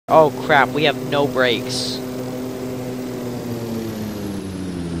Oh crap, we have no brakes.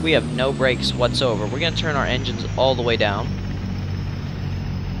 We have no brakes whatsoever. We're gonna turn our engines all the way down.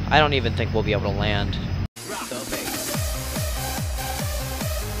 I don't even think we'll be able to land.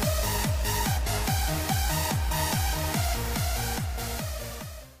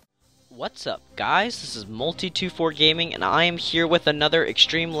 What's up, guys? This is Multi24 Gaming, and I am here with another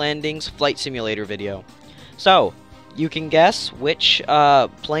Extreme Landings Flight Simulator video. So, you can guess which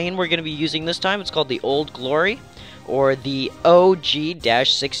plane we're going to be using this time. It's called the Old Glory, or the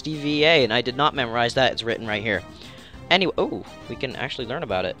OG-60VA, and I did not memorize that. It's written right here. Anyway, oh, we can actually learn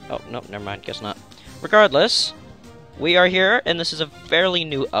about it. Oh, no, never mind, guess not. Regardless, we are here, and this is a fairly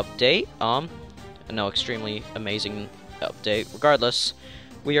new update. No, extremely amazing update. Regardless,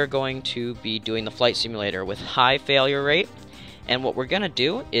 we are going to be doing the flight simulator with high failure rate, and what we're going to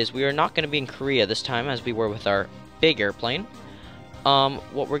do is we are not going to be in Korea this time as we were with our big airplane.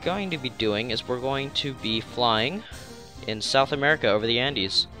 What we're going to be doing is we're going to be flying in South America over the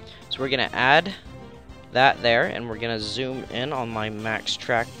Andes. So we're going to add that there, and we're going to zoom in on my Max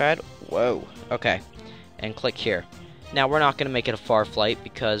trackpad. Whoa, okay, and click here. Now we're not going to make it a far flight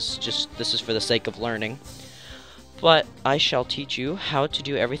because this is for the sake of learning. But I shall teach you how to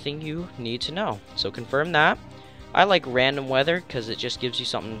do everything you need to know. So confirm that. I like random weather because it just gives you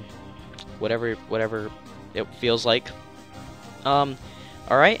something, whatever it feels like.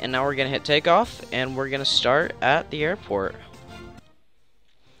 Alright, and now we're going to hit takeoff, and we're going to start at the airport.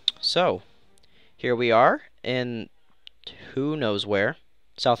 So, here we are in who knows where.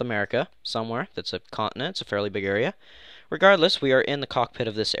 South America, somewhere. That's a continent. It's a fairly big area. Regardless, we are in the cockpit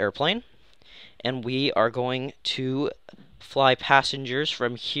of this airplane, and we are going to fly passengers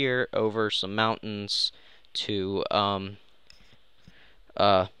from here over some mountains to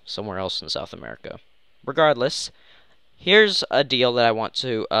somewhere else in South America. Regardless, here's a deal that I want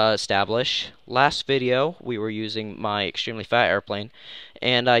to establish. Last video, we were using my extremely fat airplane,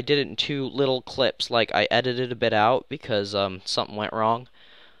 and I did it in 2 little clips. Like, I edited a bit out because something went wrong.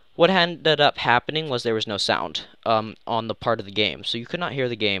 What ended up happening was there was no sound on the part of the game, so you could not hear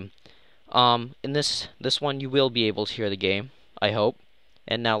the game. In this one, you will be able to hear the game, I hope.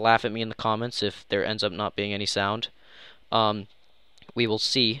 And now laugh at me in the comments if there ends up not being any sound. We will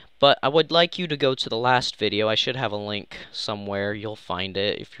see. But I would like you to go to the last video. I should have a link somewhere. You'll find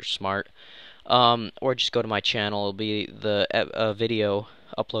it if you're smart. Or just go to my channel. It'll be the video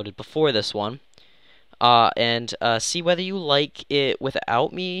uploaded before this one. And see whether you like it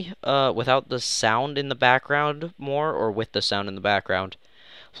without me, without the sound in the background more, or with the sound in the background.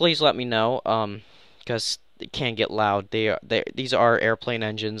 Please let me know, because it can get loud. These are airplane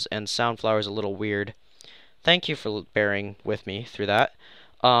engines, and Soundflower is a little weird. Thank you for bearing with me through that.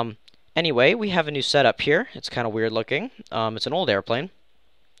 Anyway, we have a new setup here. It's kind of weird looking. It's an old airplane.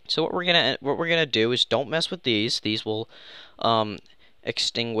 So what we're gonna do is don't mess with these. These will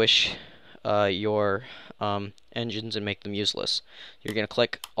extinguish your engines and make them useless. You're gonna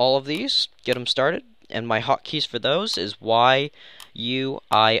click all of these, get them started, and my hotkeys for those is Y, U,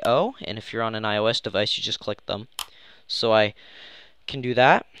 I, O, and if you're on an iOS device, you just click them. So I can do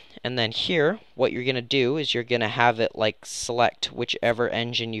that, and then here, what you're gonna do is you're gonna have it like select whichever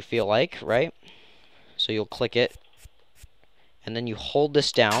engine you feel like, right? So you'll click it, and then you hold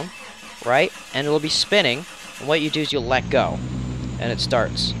this down, right? And it'll be spinning, and what you do is you'll let go, and it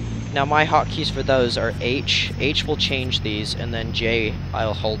starts. Now my hotkeys for those are H. H will change these, and then J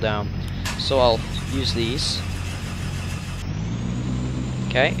I'll hold down. So I'll use these.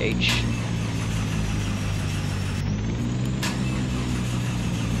 Okay, H.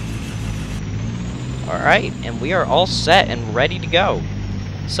 Alright, and we are all set and ready to go.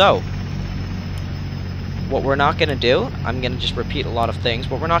 So, what we're not going to do, I'm going to just repeat a lot of things.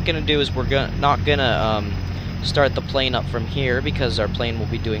 What we're not going to do is we're not going to start the plane up from here because our plane will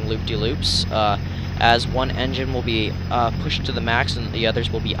be doing loop-de-loops, as one engine will be pushed to the max and the others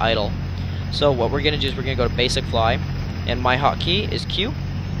will be idle. So what we're going to do is we're going to go to basic fly, and my hotkey is Q,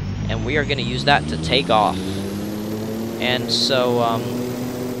 and we are going to use that to take off. And so,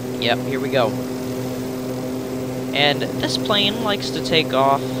 yep, here we go. And this plane likes to take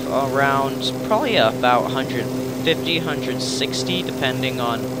off around probably about 150, 160, depending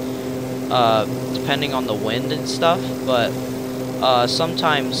on the wind and stuff, but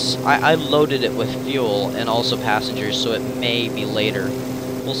sometimes I loaded it with fuel and also passengers, so it may be later.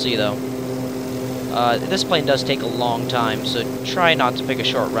 We'll see though. This plane does take a long time, so try not to pick a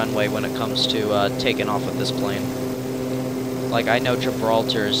short runway when it comes to taking off with this plane. Like, I know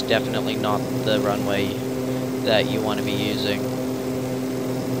Gibraltar is definitely not the runway that you want to be using.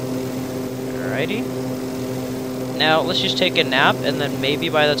 Alrighty. Now, let's just take a nap, and then maybe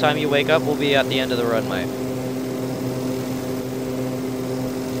by the time you wake up, we'll be at the end of the runway.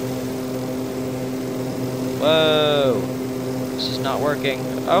 Whoa. This is not working.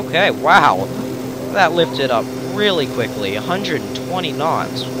 Okay, wow. That lifted up really quickly. 120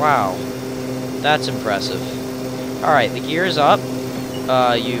 knots. Wow. That's impressive. Alright, the gear is up.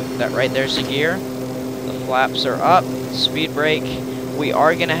 That right there's the gear. The flaps are up. Speed brake. We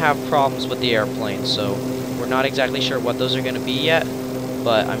are going to have problems with the airplane, so we're not exactly sure what those are going to be yet,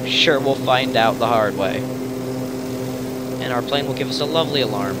 but I'm sure we'll find out the hard way. And our plane will give us a lovely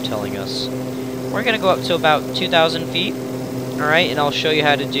alarm telling us. We're going to go up to about 2,000 feet. Alright, and I'll show you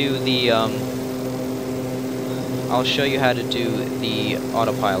how to do the,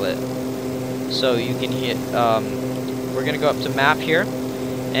 autopilot. So you can hit, we're going to go up to map here,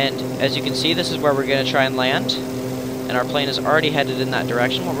 and as you can see, this is where we're going to try and land, and our plane is already headed in that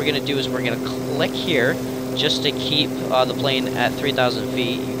direction. What we're going to do is we're going to click here, just to keep the plane at 3,000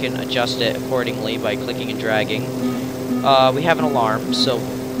 feet. You can adjust it accordingly by clicking and dragging. We have an alarm, so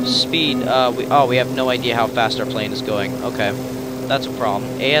speed, we have no idea how fast our plane is going. Okay, that's a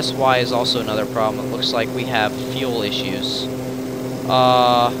problem. ASY is also another problem. It looks like we have fuel issues.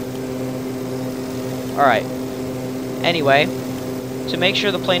 Alright. Anyway, to make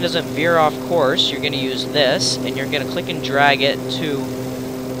sure the plane doesn't veer off course, you're going to use this, and you're going to click and drag it to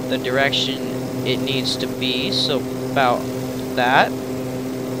the direction it needs to be, so about that.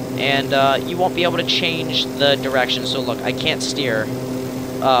 And you won't be able to change the direction. So look, I can't steer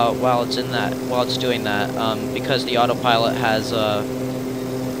while it's doing that, because the autopilot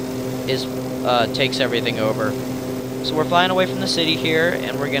takes everything over. So we're flying away from the city here,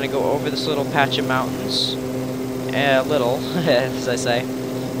 and we're gonna go over this little patch of mountains, little, as I say,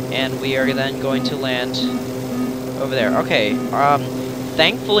 and we are then going to land over there. Okay.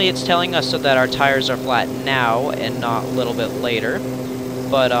 Thankfully, it's telling us so that our tires are flat now and not a little bit later.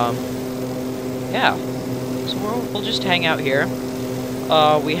 But yeah. So we'll just hang out here.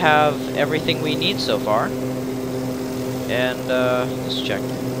 We have everything we need so far. And let's check.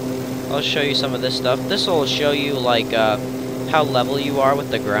 I'll show you some of this stuff. This will show you like how level you are with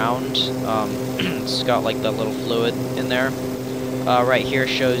the ground. It's got like the little fluid in there. Right here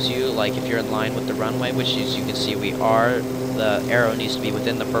shows you like if you're in line with the runway, which as you can see we are. The arrow needs to be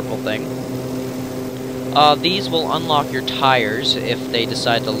within the purple thing. These will unlock your tires if they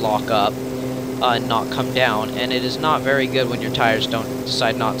decide to lock up and not come down, and it is not very good when your tires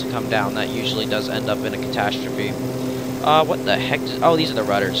decide not to come down. That usually does end up in a catastrophe. What the heck? Oh, these are the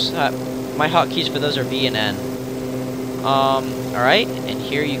rudders. My hotkeys for those are V and N. Alright, and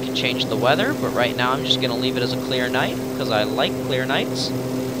here you can change the weather, but right now I'm just going to leave it as a clear night, because I like clear nights.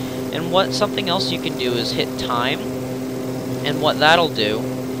 And something else you can do is hit time, and what that'll do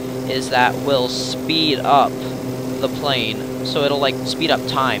is that will speed up the plane, so it'll like speed up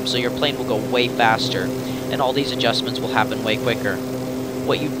time, so your plane will go way faster, and all these adjustments will happen way quicker.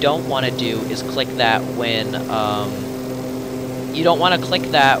 What you don't want to do is click that when,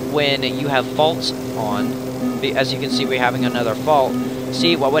 you have faults on. As you can see, we're having another fault.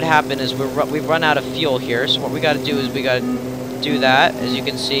 See, what would happen is we've run out of fuel here, so what we got to do is we got to do that. As you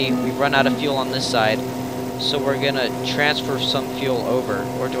can see, we've run out of fuel on this side, so we're going to transfer some fuel over.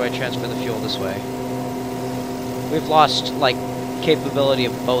 Or do I transfer the fuel this way? We've lost, like, capability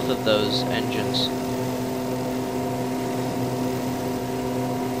of both of those engines.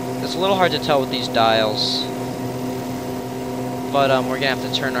 It's a little hard to tell with these dials, but we're going to have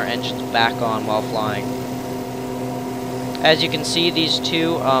to turn our engines back on while flying. As you can see, these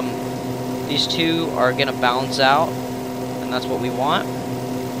two are going to balance out, and that's what we want.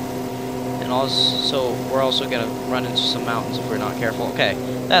 And also, we're also going to run into some mountains if we're not careful. Okay,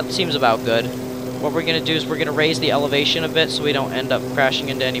 that seems about good. What we're going to do is we're going to raise the elevation a bit so we don't end up crashing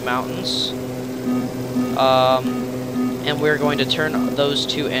into any mountains. And we're going to turn those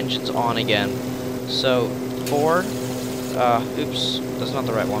two engines on again. So, 4, oops, that's not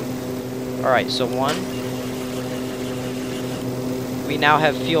the right one. Alright, so 1. We now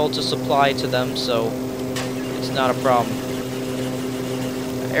have fuel to supply to them, so it's not a problem.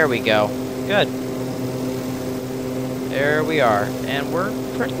 There we go. Good. There we are. And we're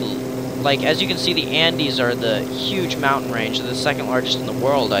pretty... Like, as you can see, the Andes are the huge mountain range. They're the second largest in the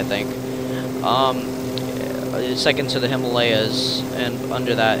world, I think. Second to the Himalayas, and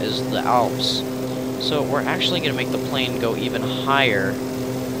under that is the Alps. So we're actually going to make the plane go even higher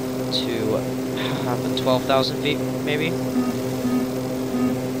to 12,000 feet, maybe?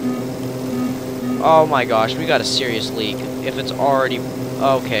 Oh my gosh, we got a serious leak. If it's already...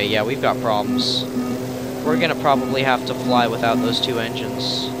 Okay, yeah, we've got problems. We're going to probably have to fly without those two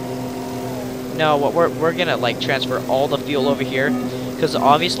engines. No, what we're gonna like transfer all the fuel over here, because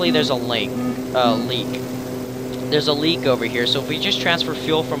obviously there's a leak. There's a leak over here, so if we just transfer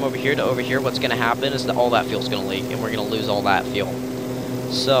fuel from over here to over here, what's gonna happen is that all that fuel's gonna leak, and we're gonna lose all that fuel.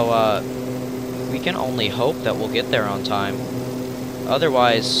 So we can only hope that we'll get there on time.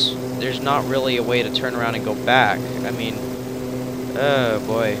 Otherwise, there's not really a way to turn around and go back. I mean, oh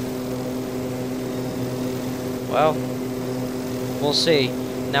boy. Well, we'll see.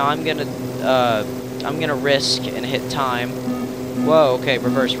 Now I'm gonna risk and hit time. Whoa, okay,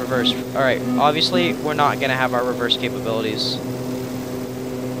 reverse. Alright, obviously we're not gonna have our reverse capabilities.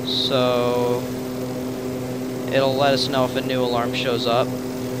 So it'll let us know if a new alarm shows up.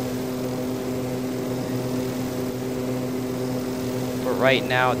 But right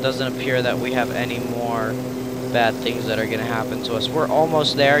now it doesn't appear that we have any more bad things that are gonna happen to us. We're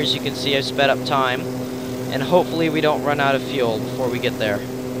almost there. As you can see, I've sped up time. And hopefully we don't run out of fuel before we get there.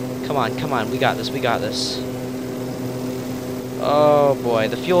 Come on, we got this. Oh boy,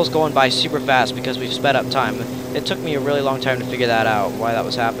 the fuel's going by super fast because we've sped up time. It took me a really long time to figure that out, why that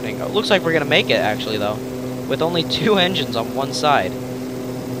was happening. It looks like we're gonna make it, actually, though, with only 2 engines on one side.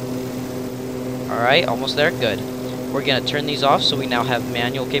 Alright, almost there, good. We're gonna turn these off so we now have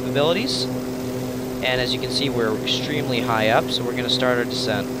manual capabilities. And as you can see, we're extremely high up, so we're gonna start our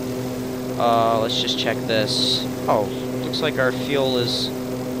descent. Let's just check this. Oh, looks like our fuel is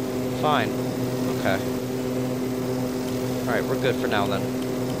fine. Okay. Alright, we're good for now then.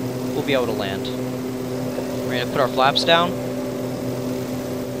 We'll be able to land. We're gonna put our flaps down.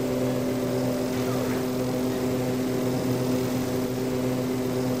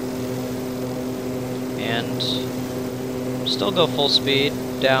 And still go full speed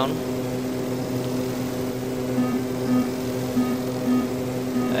down.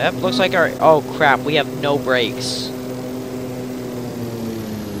 Yep, looks like our... Oh crap, we have no brakes.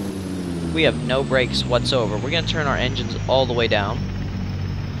 We have no brakes whatsoever. We're gonna turn our engines all the way down.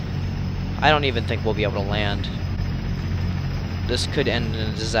 I don't even think we'll be able to land. This could end in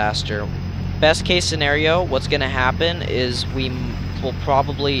a disaster. Best case scenario, what's gonna happen is we will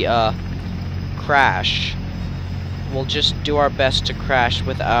probably crash. We'll just do our best to crash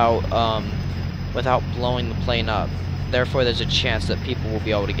without blowing the plane up. Therefore, there's a chance that people will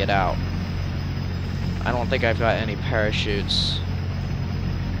be able to get out. I don't think I've got any parachutes.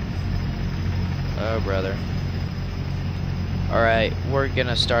 Oh, brother. Alright, we're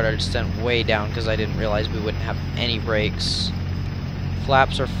gonna start our descent way down because I didn't realize we wouldn't have any brakes.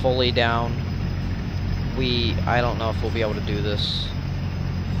 Flaps are fully down. I don't know if we'll be able to do this.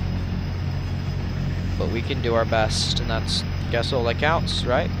 But we can do our best, and that's, I guess, all that counts,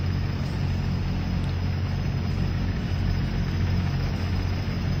 right?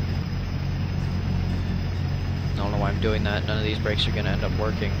 I don't know why I'm doing that. None of these brakes are going to end up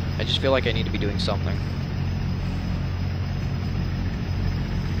working. I just feel like I need to be doing something.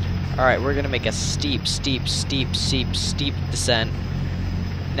 Alright, we're going to make a steep descent.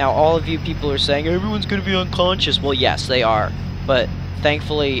 Now, all of you people are saying, everyone's going to be unconscious. Well, yes, they are. But,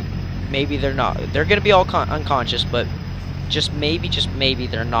 thankfully, maybe they're not. They're going to be all unconscious, but just maybe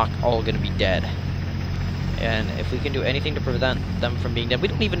they're not all going to be dead. And if we can do anything to prevent them from being dead, we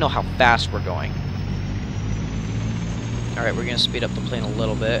don't even know how fast we're going. Alright, we're going to speed up the plane a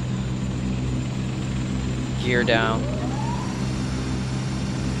little bit. Gear down.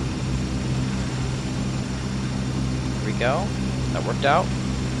 There we go. That worked out.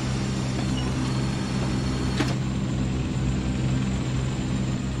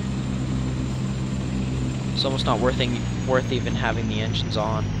 It's almost not worth even having the engines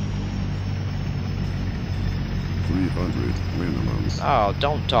on. 300 minimums. Oh,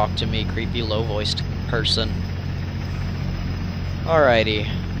 don't talk to me, creepy low-voiced person. Alrighty.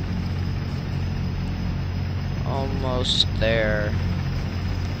 Almost there.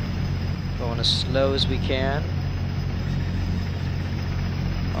 Going as slow as we can.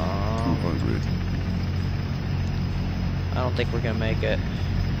 200. I don't think we're gonna make it.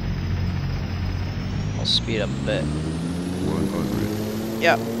 I'll speed up a bit. 100.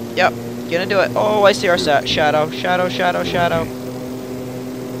 Yep, gonna do it. Oh, I see our shadow.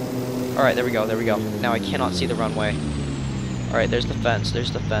 Alright, there we go. Now I cannot see the runway. Alright, there's the fence. We're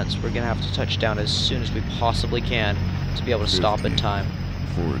gonna have to touch down as soon as we possibly can to be able to 50, stop in time.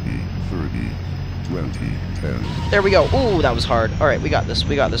 40, 30, 20, 10. There we go. Ooh, that was hard. Alright, we got this.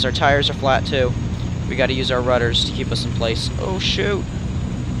 Our tires are flat too. We gotta use our rudders to keep us in place. Oh, shoot.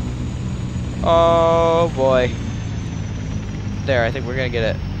 Oh, boy. There, I think we're gonna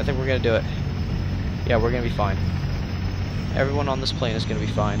get it. I think we're gonna do it. Yeah, we're gonna be fine. Everyone on this plane is gonna be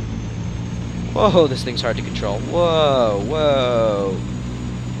fine. Whoa, this thing's hard to control. Whoa.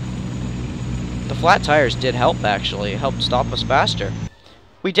 The flat tires did help, actually. It helped stop us faster.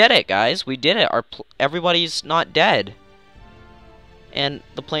 We did it, guys. We did it. Everybody's not dead. And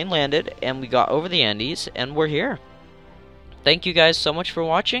the plane landed, and we got over the Andes, and we're here. Thank you guys so much for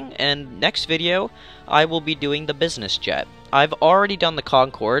watching, and next video, I will be doing the business jet. I've already done the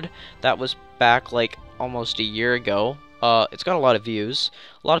Concorde. That was back, like, almost a year ago. It's got a lot of views.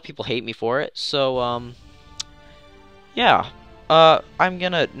 A lot of people hate me for it, so, yeah. I'm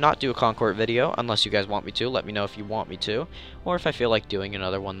gonna not do a Concorde video, unless you guys want me to. Let me know if you want me to. Or if I feel like doing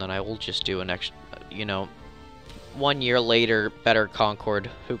another one, then I will just do an extra, 1 year later, better Concorde.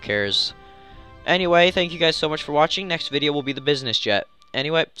 Who cares? Anyway, thank you guys so much for watching. Next video will be the business jet.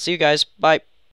 Anyway, see you guys. Bye.